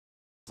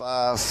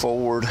2005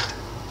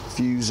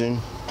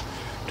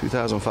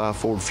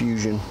 Ford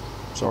Fusion,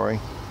 sorry,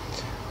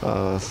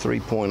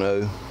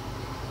 3.0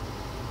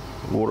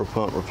 water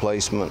pump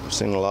replacement. I've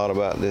seen a lot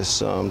about this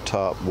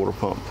top water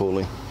pump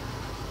pulley,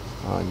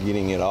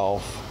 getting it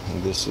off.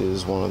 And this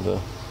is one of the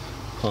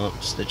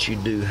pumps that you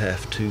do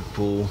have to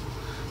pull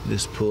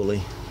this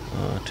pulley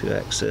to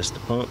access the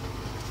pump.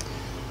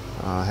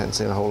 I hadn't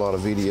seen a whole lot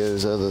of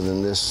videos other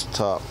than this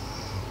top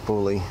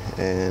pulley,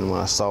 and when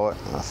I saw it,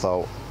 I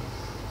thought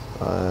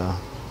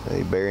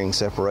a bearing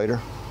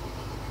separator,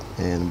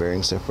 and the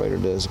bearing separator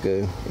does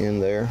go in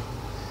there,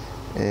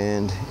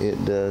 and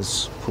it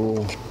does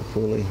pull the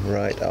pulley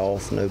right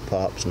off. No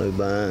pops, no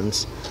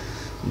binds,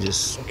 it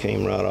just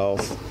came right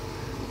off.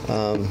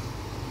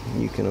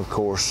 You can of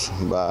course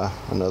buy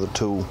another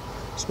tool,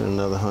 spend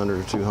another $100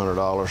 or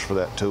 $200 for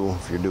that tool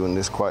if you're doing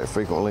this quite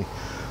frequently.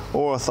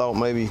 Or I thought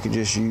maybe you could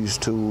just use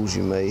tools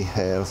you may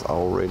have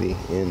already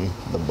in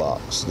the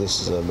box.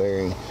 This is a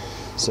bearing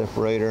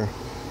separator,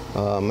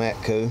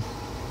 Matco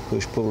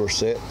push-puller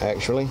set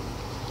actually,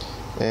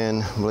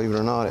 and believe it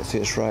or not, it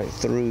fits right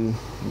through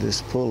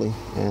this pulley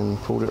and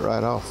pulled it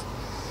right off.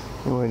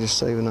 Anyway, just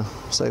saving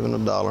a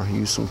dollar.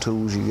 Use some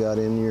tools you got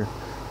in your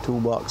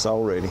toolbox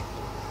already.